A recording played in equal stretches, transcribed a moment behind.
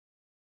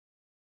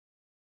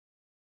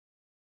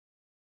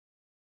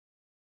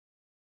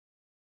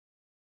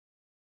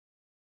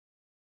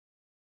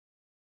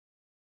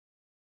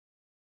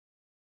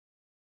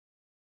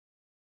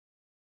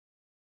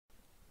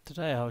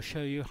Today I'll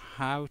show you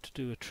how to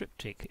do a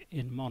triptych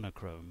in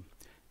Monochrome,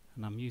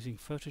 and I'm using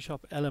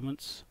Photoshop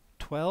Elements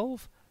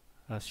 12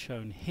 as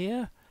shown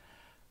here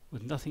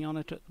with nothing on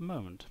it at the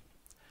moment.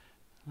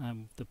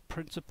 The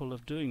principle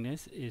of doing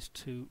this is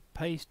to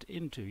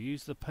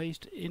use the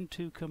paste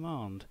into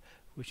command,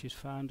 which is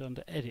found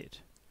under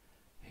Edit.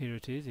 Here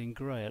it is in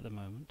grey at the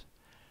moment,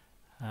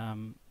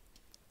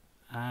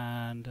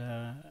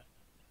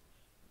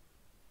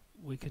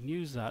 we can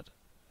use that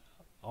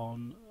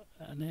on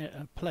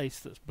a place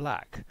that's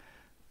black.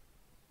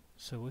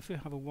 So if you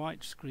have a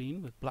white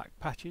screen with black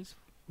patches,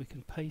 we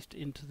can paste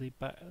into the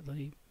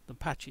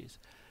patches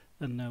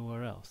and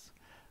nowhere else,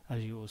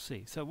 as you will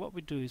see. So what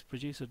we do is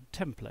produce a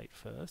template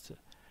first,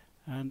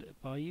 and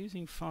by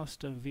using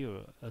Faststone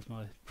Viewer as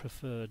my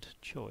preferred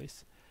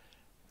choice,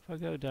 if I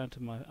go down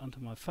to onto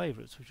my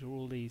favorites, which are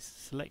all these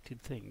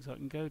selected things, I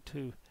can go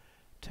to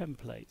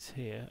templates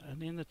here,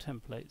 and in the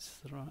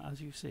templates there are, as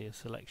you see, a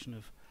selection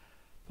of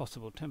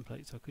possible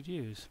templates I could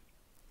use.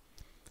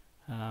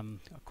 I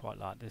quite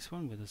like this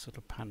one with a sort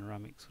of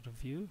panoramic sort of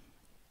view,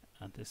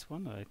 and this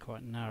one are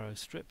quite narrow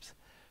strips,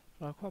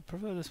 but I quite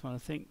prefer this one, I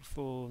think,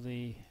 for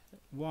the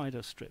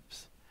wider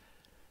strips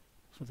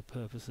for the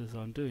purposes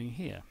I'm doing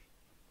here.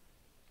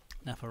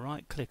 Now if I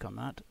right click on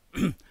that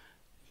you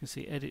can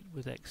see Edit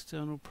with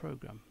External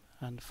Program,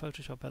 and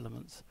Photoshop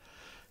Elements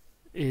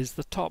is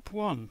the top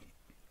one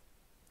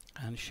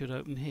and should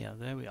open here.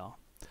 There we are.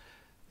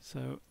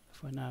 So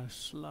if I now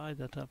slide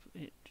that up,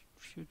 it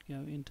should go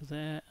into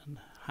there and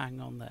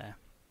hang on there.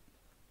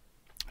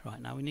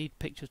 Right, now we need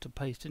pictures to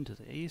paste into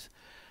these,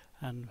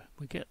 and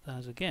we get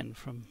those again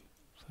from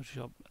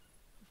Photoshop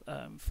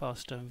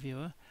Faststone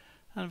Viewer,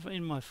 and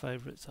in my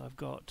favourites I've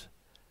got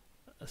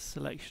a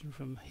selection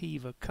from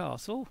Hever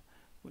Castle,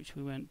 which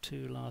we went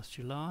to last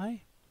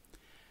July,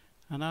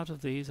 and out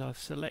of these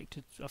I've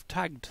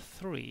tagged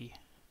 3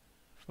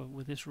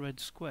 with this red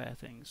square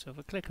thing. So if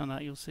I click on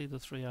that, you'll see the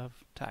 3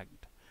 I've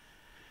tagged.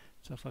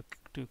 So if I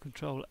do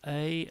Control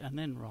A and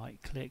then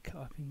right click,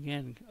 I can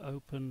again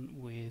open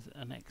with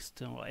an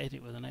external,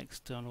 edit with an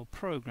external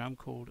program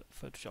called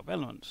Photoshop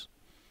Elements.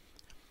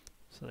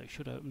 So they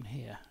should open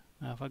here.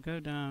 Now if I go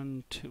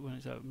down to, when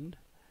it's opened,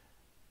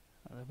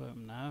 they've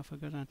opened now, if I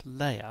go down to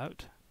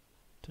Layout,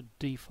 to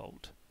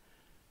Default,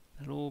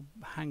 they're all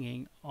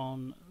hanging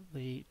on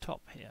the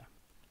top here.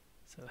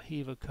 So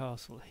Hever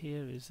Castle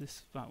here is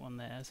that one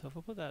there. So if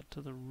I put that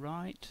to the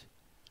right,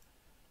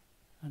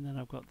 and then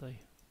I've got the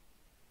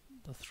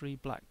 3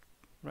 black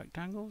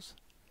rectangles,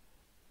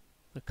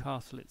 the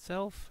castle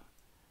itself,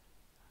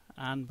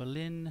 and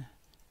Berlin,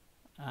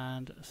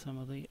 and some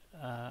of the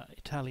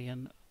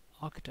Italian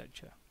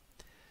architecture.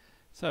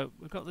 So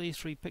we've got these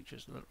 3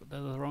 pictures.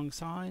 They're the wrong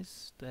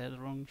size, they're the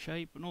wrong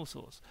shape, and all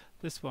sorts.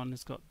 This one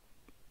has got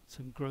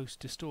some gross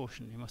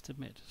distortion, you must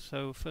admit.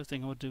 So first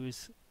thing I would do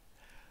is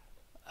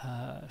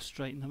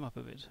straighten them up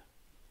a bit.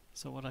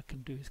 So what I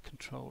can do is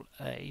Control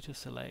A to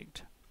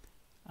select,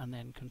 and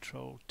then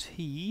Control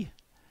T,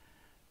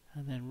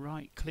 and then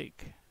right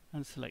click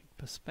and select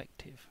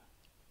Perspective.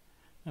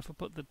 Now if I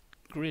put the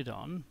grid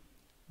on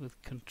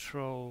with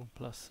Control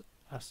plus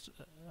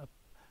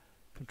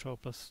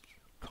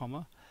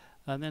comma,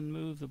 and then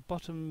move the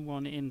bottom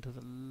one into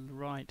the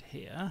right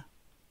here,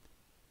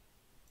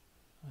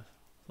 I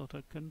thought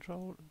I'd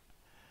Control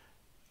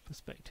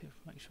Perspective,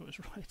 make sure it's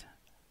right.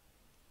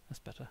 That's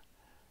better.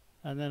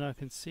 And then I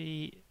can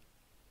see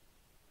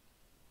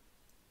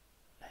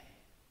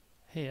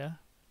here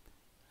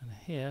and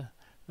here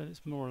that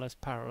it's more or less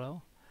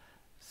parallel.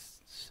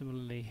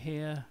 Similarly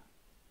here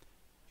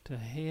to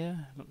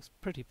here, looks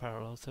pretty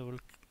parallel, so we'll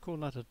call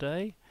that a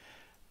day.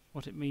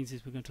 What it means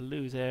is we're going to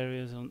lose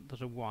areas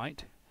that are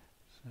white,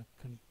 so I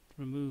can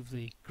remove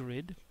the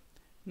grid.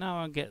 Now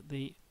I get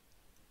the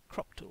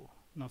crop tool,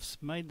 and I've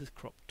made this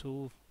crop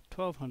tool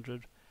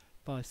 1200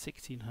 by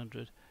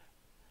 1600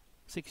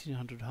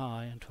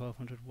 high and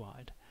 1200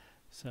 wide.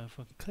 So if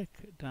I can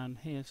click down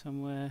here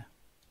somewhere,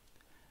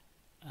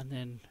 and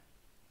then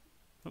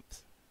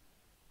oops,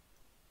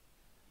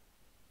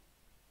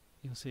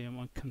 you'll see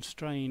I'm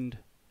constrained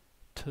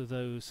to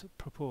those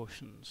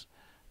proportions,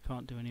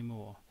 can't do any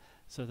more.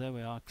 So there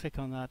we are, click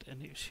on that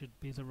and it should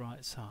be the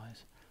right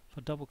size. If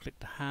I double click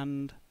the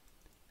hand,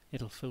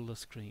 it'll fill the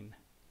screen.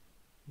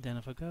 Then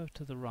if I go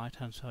to the right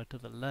hand side to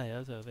the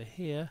layers over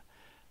here,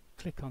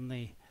 click on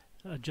the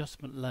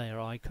adjustment layer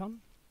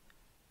icon,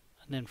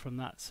 and then from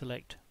that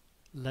select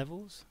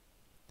levels,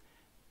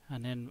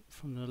 and then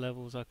from the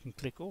levels I can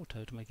click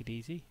auto to make it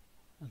easy,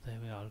 and there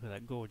we are, look at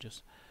that,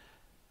 gorgeous.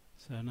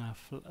 So now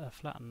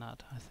flatten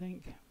that, I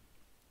think.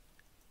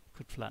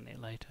 Could flatten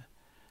it later.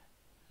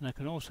 And I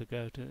can also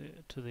go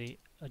to the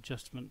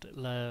adjustment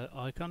layer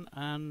icon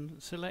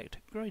and select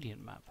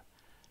gradient map,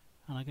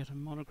 and I get a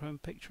monochrome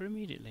picture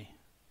immediately.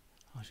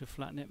 I should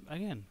flatten it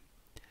again.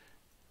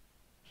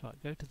 So I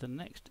go to the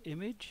next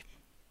image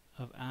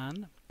of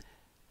Anne.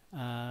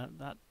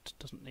 That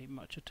doesn't need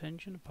much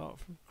attention apart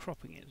from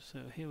cropping it.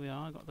 So here we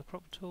are, I've got the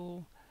crop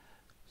tool,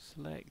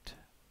 select,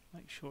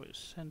 make sure it's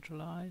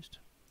centralized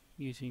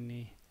using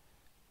the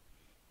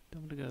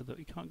Don't want to go,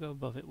 you can't go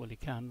above it. Well, you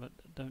can, but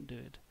don't do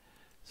it.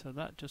 So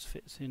that just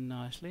fits in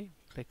nicely.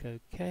 Click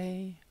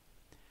OK.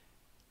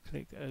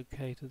 Click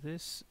OK to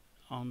this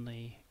on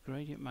the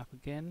gradient map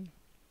again.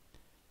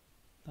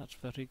 That's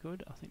very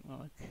good. I think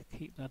we'll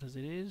keep that as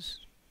it is.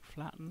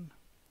 Flatten.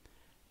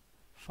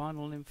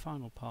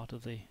 Final part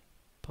of the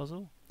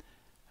puzzle.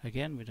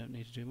 Again, we don't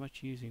need to do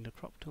much. Using the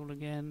crop tool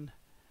again.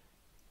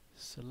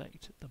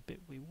 Select the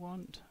bit we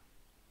want.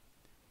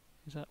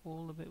 Is that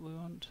all the bit we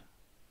want?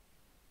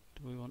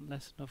 Do we want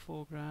less than a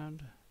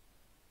foreground?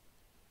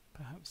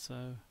 Perhaps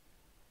so.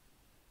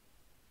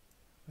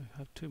 If we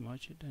have too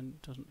much, it then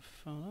doesn't.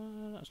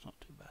 That's not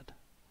too bad.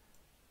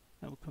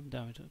 That will come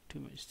down to too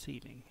much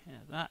ceiling. Yeah,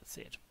 that's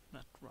it.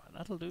 That's right.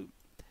 That'll do.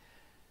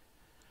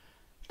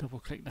 Double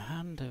click the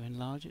hand to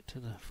enlarge it to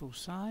the full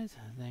size,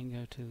 and then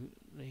go to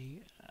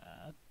the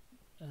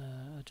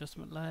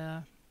adjustment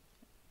layer,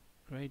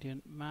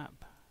 gradient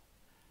map,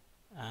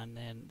 and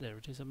then there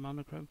it is, a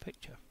monochrome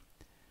picture.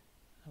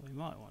 Now we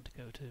might want to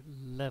go to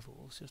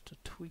levels just to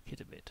tweak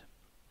it a bit.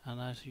 And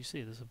as you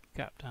see, there's a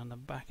gap down the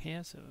back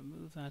here, so we'll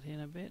move that in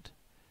a bit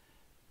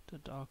to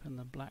darken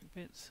the black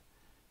bits.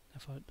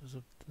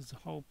 There's a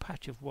whole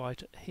patch of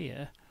white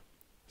here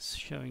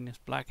showing this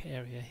black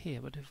area here,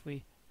 but if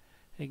we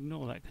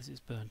ignore that because it's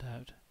burnt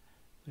out,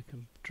 we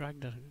can drag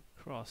that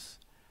across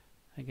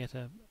and get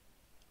a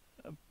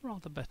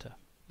rather better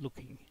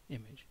looking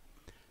image.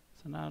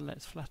 So now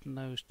let's flatten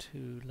those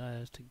two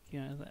layers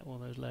together, all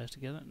those layers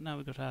together. Now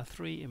we've got our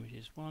 3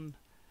 images, 1,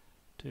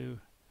 2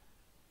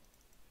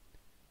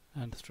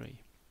 and 3.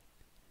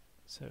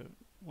 So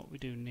what we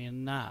do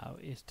now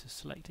is to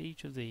select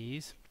each of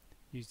these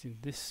using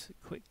this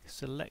quick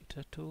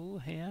selector tool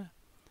here.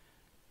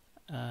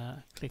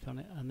 Click on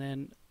it and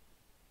then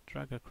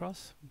drag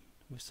across.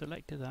 We've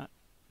selected that.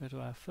 Go to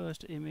our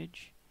first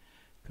image,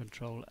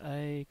 Control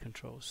A,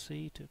 Control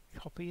C to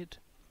copy it,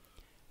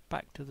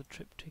 back to the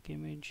triptych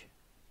image,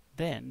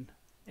 then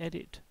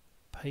edit,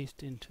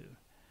 paste into,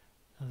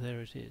 and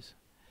there it is.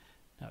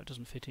 Now it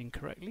doesn't fit in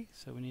correctly,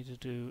 so we need to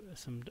do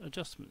some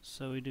adjustments.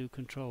 So we do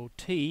Control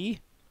T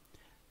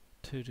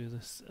to do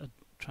this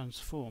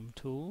transform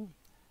tool,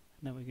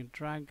 and then we can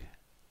drag.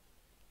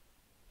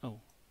 Oh,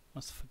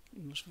 must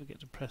forget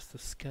to press the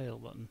scale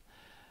button.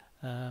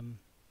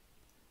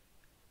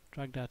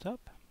 Drag that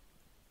up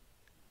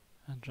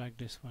and drag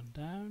this one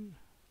down,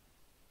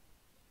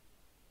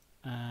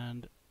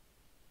 and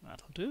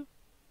that'll do.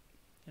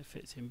 It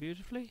fits in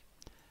beautifully.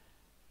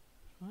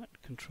 Right,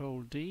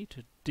 Control D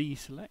to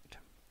deselect.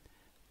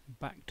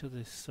 Back to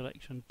this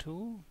selection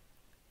tool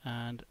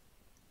and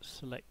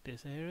select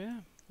this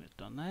area. It's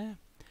done there.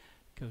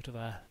 Go to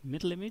our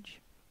middle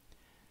image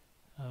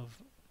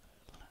of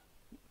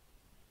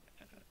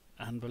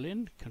Anne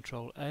Boleyn.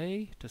 Control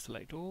A to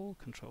select all.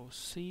 Control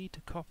C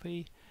to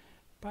copy.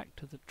 Back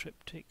to the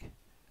triptych.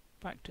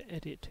 Back to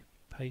edit.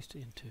 Paste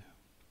into.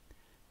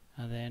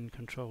 And then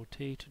Control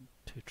T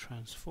to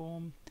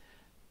transform.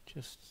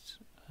 Just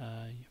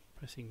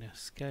pressing the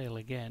scale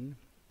again.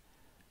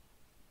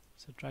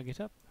 So drag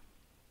it up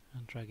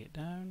and drag it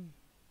down,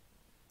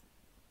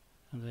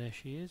 and there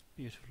she is,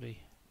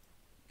 beautifully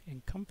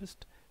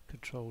encompassed.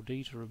 Control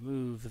D to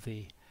remove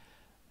the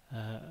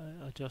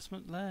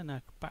adjustment layer.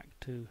 Now back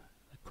to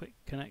the quick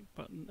connect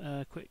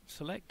button, quick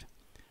select.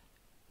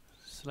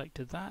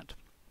 Selected that.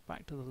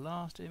 Back to the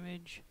last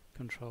image.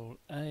 Control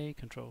A,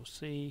 Control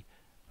C.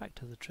 Back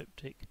to the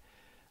triptych,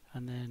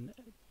 and then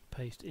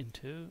paste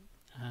into,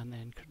 and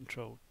then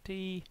Control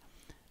D,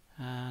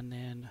 and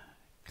then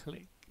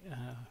click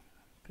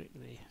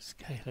the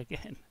scale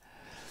again,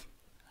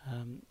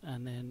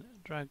 and then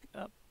drag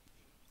up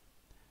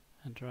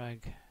and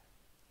drag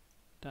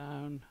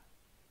down.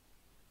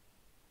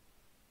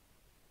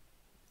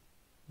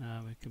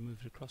 Now we can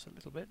move it across a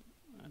little bit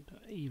and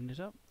even it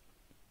up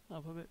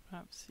a bit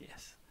perhaps.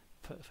 Yes,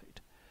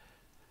 perfect.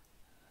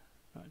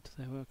 Right,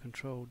 there we are,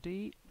 Control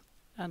D,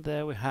 and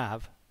there we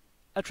have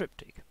a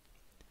triptych.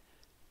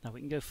 Now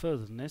we can go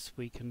further than this.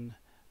 We can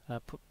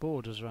put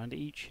borders around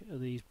each of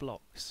these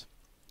blocks,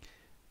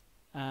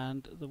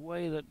 and the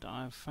way that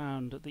I've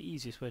found the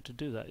easiest way to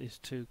do that is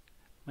to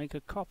make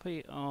a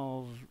copy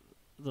of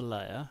the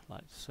layer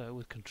like so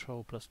with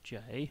Control plus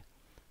J.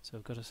 So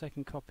we've got a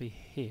second copy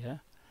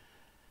here.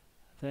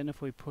 Then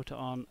if we put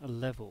on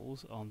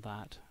levels on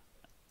that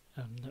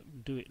and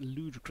do it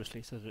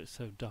ludicrously so that it's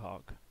so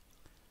dark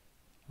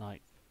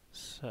like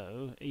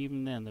so,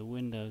 even then the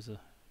windows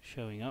are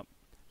showing up.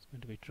 It's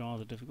going to be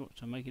rather difficult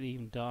to make it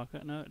even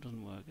darker. No, it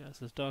doesn't work.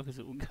 That's as dark as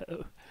it will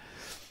go.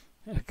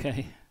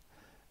 Okay.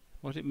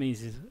 What it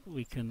means is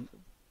we can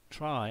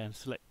try and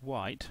select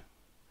white,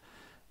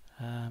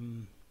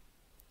 and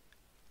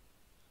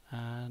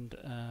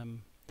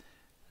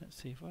let's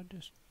see if I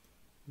just,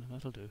 no,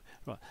 that'll do.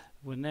 Right,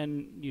 we'll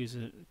then use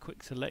a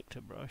quick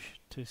selector brush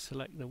to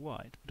select the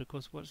white, but of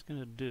course what it's going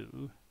to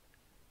do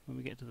when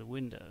we get to the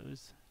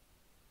windows,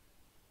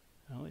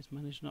 oh, it's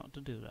managed not to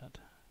do that.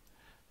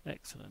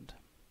 Excellent.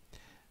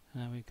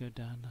 Now we go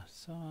down the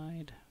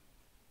side.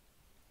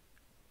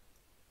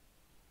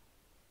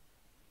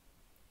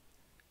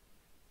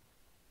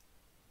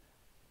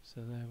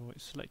 So there,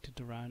 it's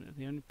selected around it.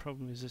 The only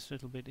problem is this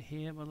little bit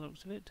here by the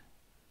looks of it,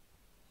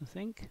 I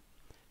think.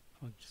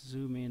 If I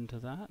zoom into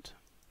that.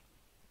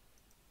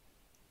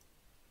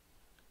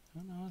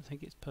 Oh no, I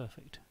think it's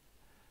perfect.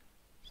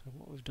 So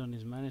what we've done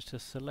is managed to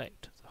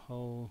select the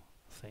whole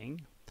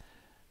thing.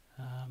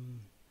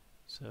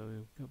 So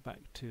we'll go back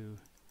to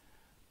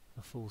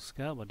the full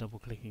scale by double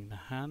clicking the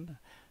hand.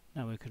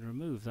 Now we can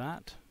remove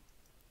that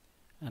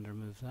and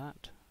remove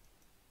that.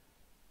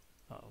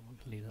 Oh,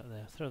 we'll leave that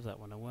there, throw that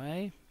one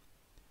away.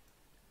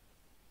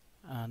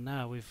 And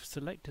now we've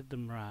selected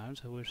them round,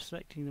 so we're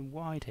selecting the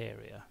white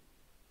area.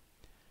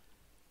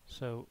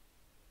 So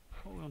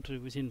what we want to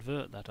do is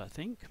invert that, I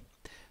think.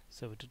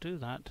 So to do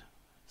that,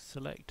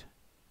 select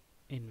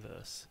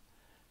inverse.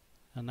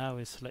 And now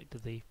we've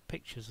selected the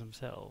pictures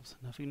themselves.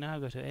 Now if we now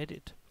go to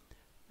edit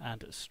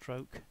and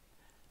stroke,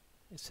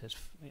 it says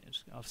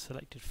I've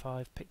selected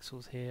 5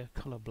 pixels here,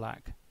 color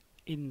black,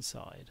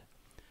 inside.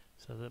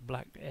 So the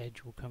black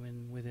edge will come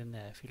in within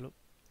there. If you look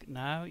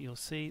now, you'll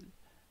see,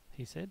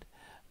 he said,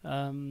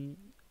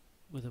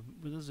 with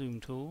a zoom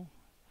tool,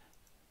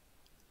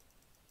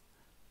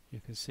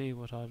 you can see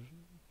what I've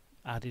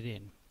added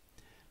in.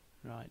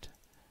 Right.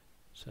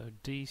 So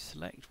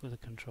deselect with a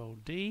Control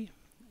D,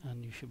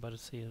 and you should be able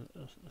to see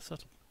a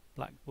subtle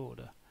black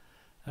border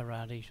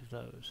around each of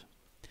those.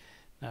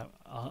 Now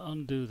I'll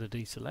undo the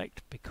deselect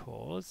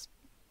because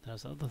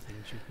there's other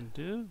things you can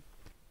do.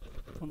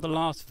 From the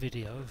last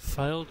video, I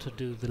failed to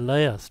do the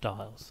layer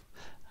styles,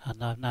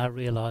 and I've now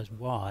realized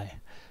why.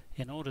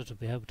 In order to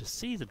be able to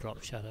see the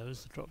drop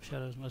shadows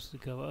must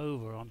go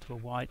over onto a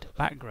white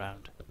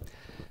background.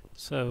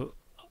 So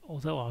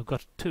although I've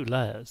got 2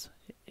 layers,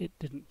 it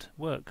didn't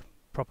work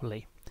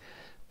properly.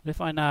 But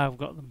if I now have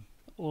got them,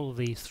 all of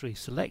these 3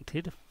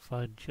 selected, if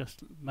I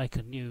just make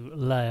a new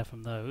layer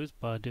from those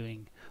by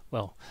doing,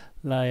 well,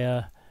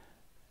 layer,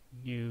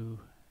 new,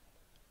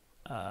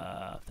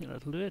 I think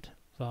that'll do it,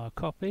 via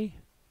copy.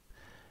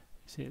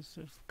 You see it's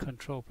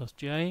Control plus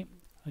J.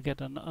 I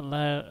get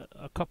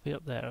a copy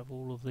up there of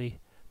all of the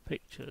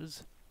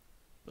pictures,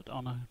 but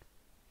on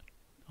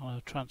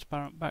a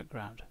transparent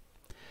background.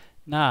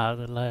 Now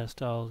the layer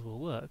styles will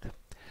work.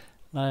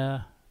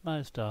 Layer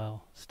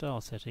style,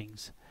 style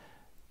settings,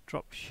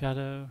 drop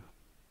shadow,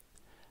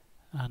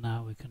 and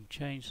now we can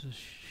change the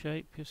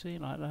shape, you see,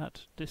 like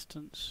that,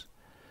 distance,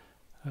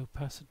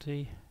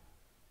 opacity.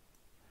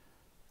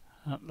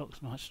 That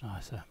looks much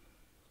nicer.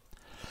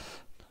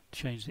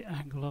 Change the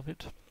angle of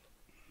it.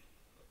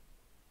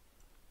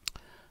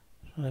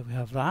 So there we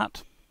have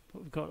that.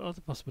 But we've got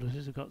other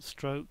possibilities. We've got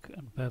stroke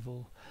and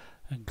bevel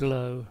and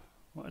glow.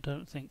 What I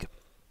don't think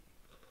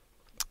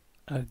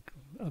a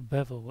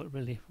bevel would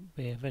really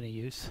be of any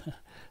use,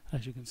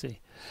 as you can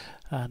see,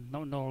 and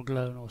nor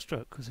glow nor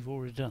stroke, because we've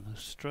already done the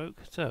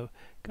stroke. So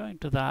going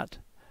to that,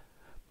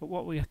 but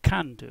what we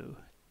can do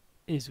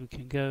is we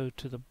can go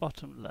to the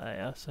bottom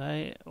layer,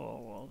 say,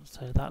 or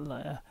say that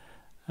layer,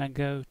 and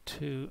go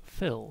to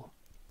fill.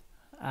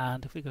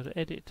 And if we go to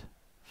edit,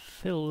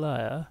 fill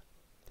layer,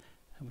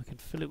 and we can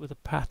fill it with a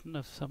pattern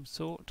of some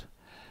sort.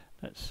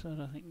 Let's,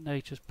 I think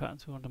nature's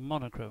patterns, we want a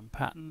monochrome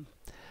pattern.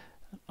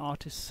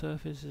 Artist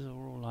surfaces are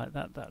all like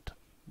that. That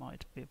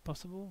might be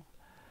possible.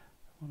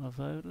 One of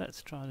those.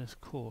 Let's try this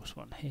coarse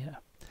one here,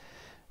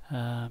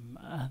 and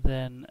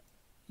then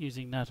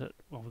using that at,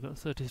 well, we've got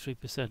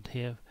 33%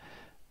 here.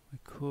 We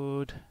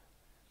could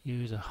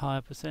use a higher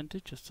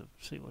percentage just to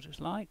see what it's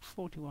like.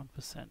 41%.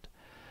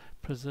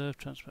 Preserve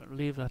transparent.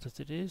 Leave that as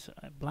it is.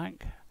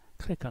 Blank.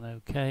 Click on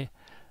OK,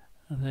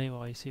 and there you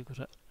are. You see, you've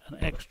got an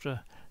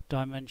extra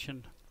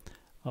dimension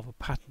of a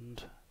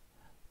patterned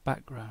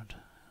background.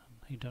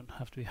 You don't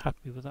have to be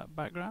happy with that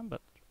background,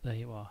 but there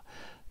you are.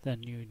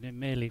 Then you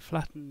merely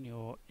flatten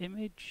your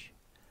image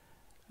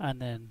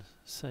and then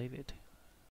save it.